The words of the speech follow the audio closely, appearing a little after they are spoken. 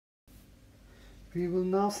We will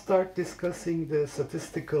now start discussing the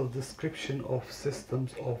statistical description of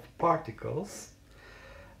systems of particles.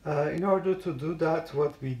 In order to do that,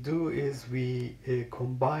 what we do is we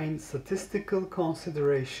combine statistical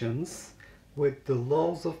considerations with the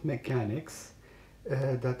laws of mechanics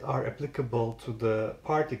that are applicable to the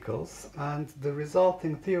particles, and the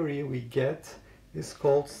resulting theory we get is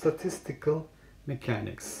called statistical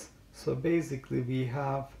mechanics. So basically we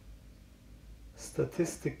have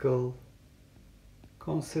statistical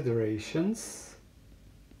considerations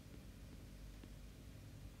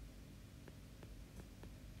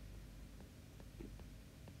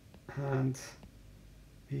and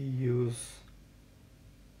we use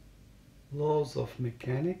laws of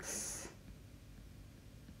mechanics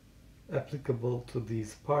applicable to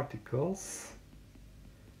these particles,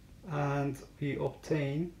 and we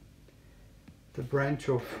obtain the branch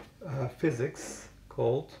of physics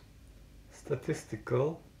called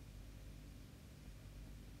statistical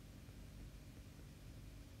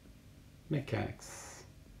mechanics.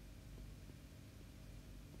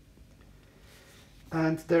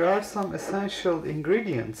 And there are some essential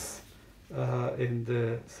ingredients in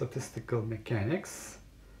the statistical mechanics.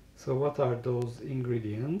 So what are those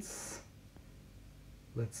ingredients?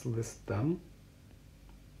 Let's list them.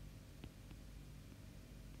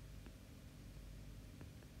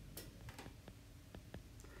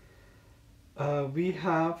 We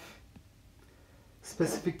have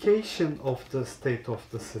specification of the state of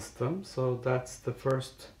the system, so that's the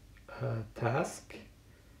first task.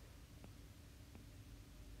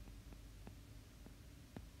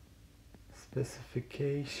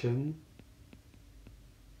 Specification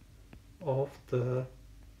of the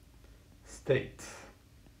state.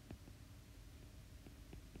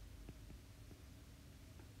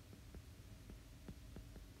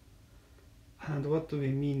 And what do we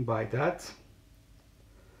mean by that?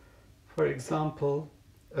 For example,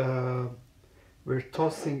 we're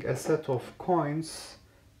tossing a set of coins,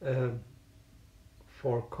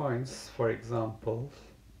 4 coins, for example.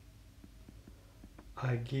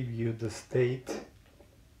 I give you the state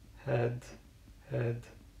head, head,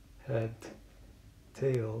 head,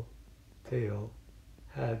 tail, tail,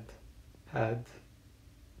 head, head,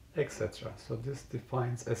 etc. So this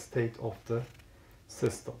defines a state of the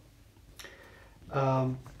system.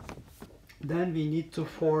 Then we need to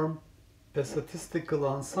form a statistical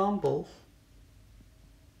ensemble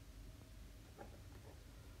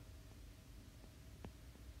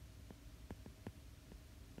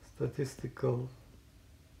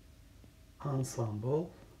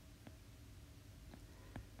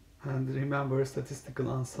and remember, statistical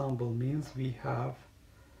ensemble means we have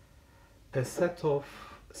a set of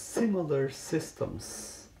similar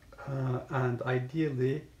systems, and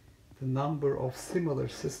ideally the number of similar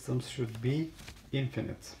systems should be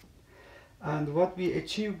infinite. And what we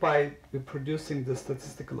achieve by producing the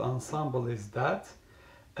statistical ensemble is that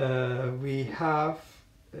we have,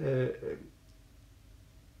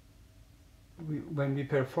 when we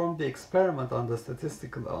perform the experiment on the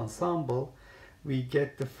statistical ensemble, we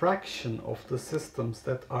get the fraction of the systems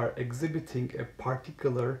that are exhibiting a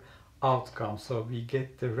particular outcome. So we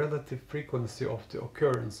get the relative frequency of the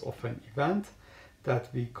occurrence of an event that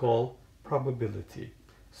we call probability.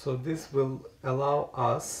 So this will allow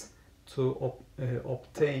us to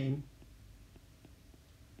obtain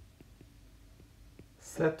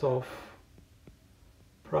set of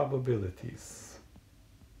probabilities.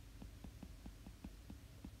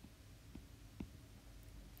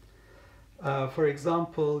 For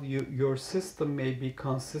example, your system may be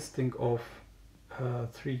consisting of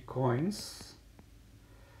 3 coins,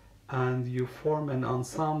 and you form an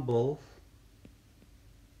ensemble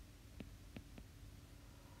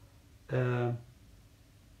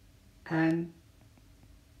and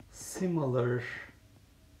similar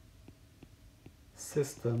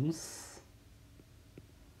systems.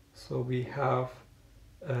 So we have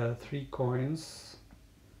 3 coins,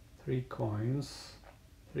 3 coins,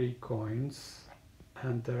 3 coins,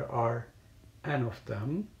 and there are n of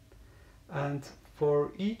them. And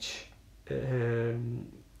for each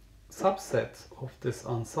subset of this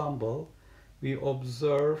ensemble, we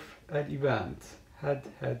observe an event: head,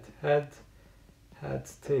 head, head, head,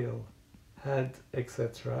 tail, head,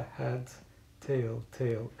 etc., head, tail,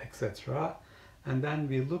 tail, etc. And then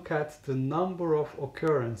we look at the number of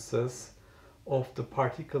occurrences of the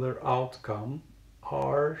particular outcome.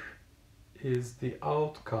 R is the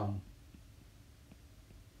outcome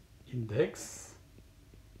index,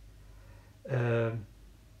 and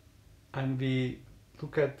we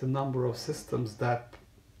look at the number of systems that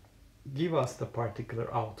give us the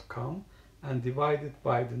particular outcome and divide it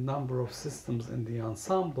by the number of systems in the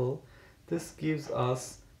ensemble. this gives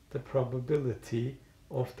us the probability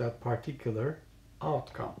of that particular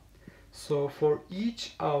outcome. So for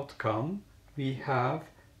each outcome we have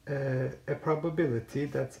a probability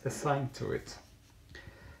that's assigned to it.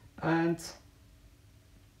 And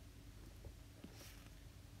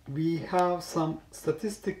we have some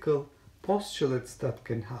statistical postulates that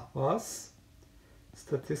can help us.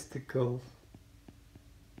 Statistical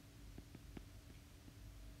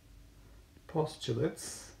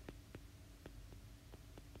postulates.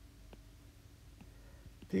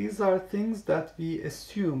 These are things that we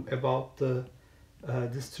assume about the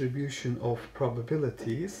distribution of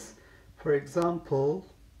probabilities. For example,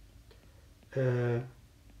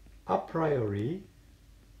 a priori,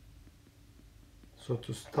 so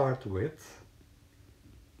to start with,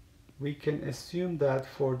 we can assume that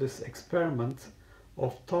for this experiment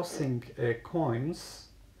of tossing coins,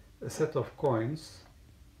 a set of coins,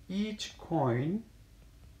 each coin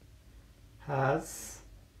has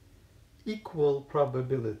equal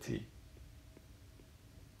probability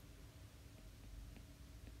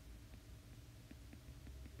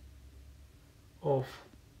of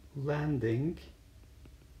landing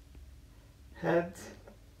head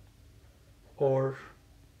or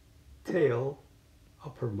tail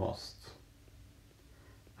uppermost.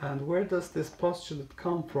 And where does this postulate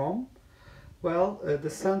come from? Well, the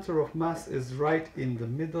center of mass is right in the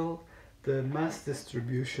middle. The mass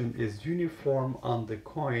distribution is uniform on the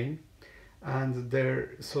coin, and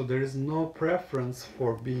there is no preference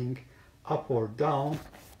for being up or down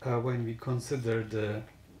when we consider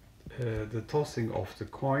the tossing of the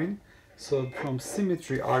coin. So from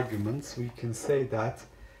symmetry arguments we can say that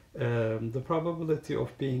the probability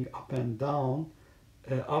of being up and down,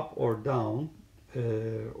 up or down,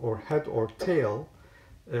 or head or tail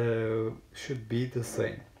should be the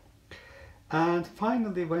same. And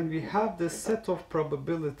finally, when we have this set of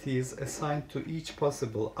probabilities assigned to each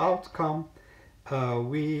possible outcome,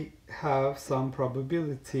 we have some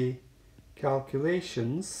probability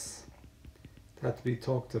calculations that we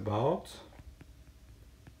talked about.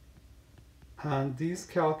 And these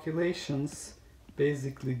calculations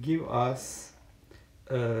basically give us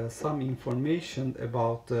some information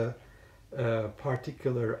about the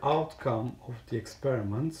particular outcome of the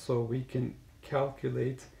experiment. So we can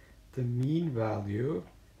calculate the mean value,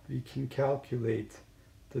 we can calculate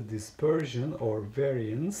the dispersion or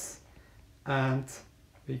variance, and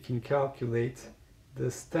we can calculate the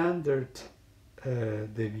standard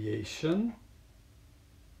deviation,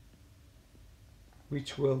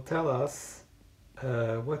 which will tell us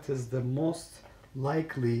what is the most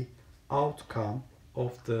likely outcome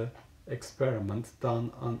of the experiment done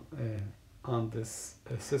on this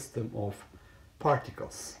system of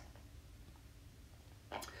particles.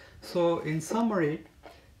 So in summary,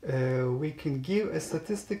 we can give a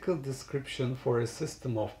statistical description for a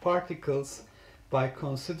system of particles by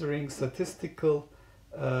considering statistical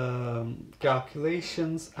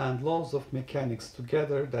calculations and laws of mechanics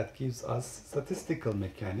together. That gives us statistical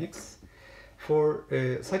mechanics. For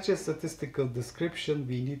such a statistical description,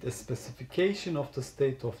 we need a specification of the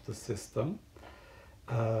state of the system.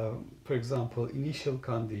 For example, initial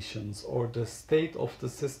conditions or the state of the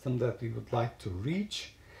system that we would like to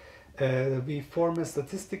reach. We form a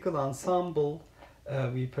statistical ensemble.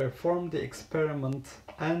 We perform the experiment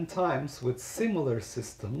n times with similar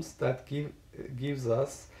systems that gives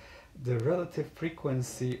us the relative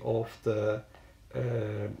frequency of the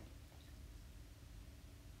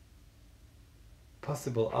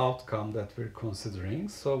possible outcome that we're considering.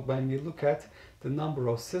 So when we look at the number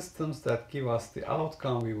of systems that give us the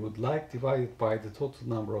outcome we would like divided by the total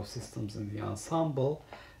number of systems in the ensemble,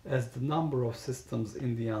 as the number of systems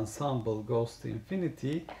in the ensemble goes to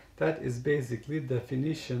infinity, that is basically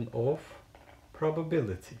definition of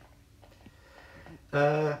probability.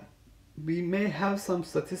 We may have some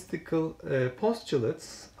statistical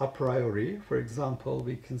postulates a priori. For example,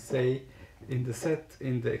 we can say in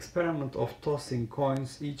the experiment of tossing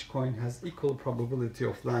coins, each coin has equal probability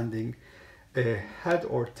of landing a head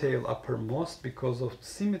or tail uppermost. Because of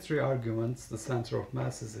symmetry arguments, the center of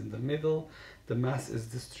mass is in the middle, the mass is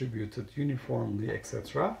distributed uniformly,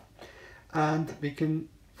 etc. And we can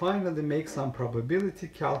finally make some probability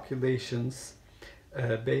calculations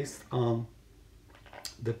based on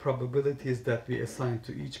the probabilities that we assign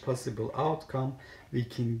to each possible outcome. We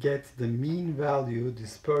can get the mean value,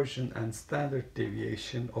 dispersion, and standard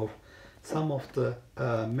deviation of some of the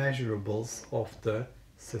measurables of the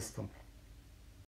system.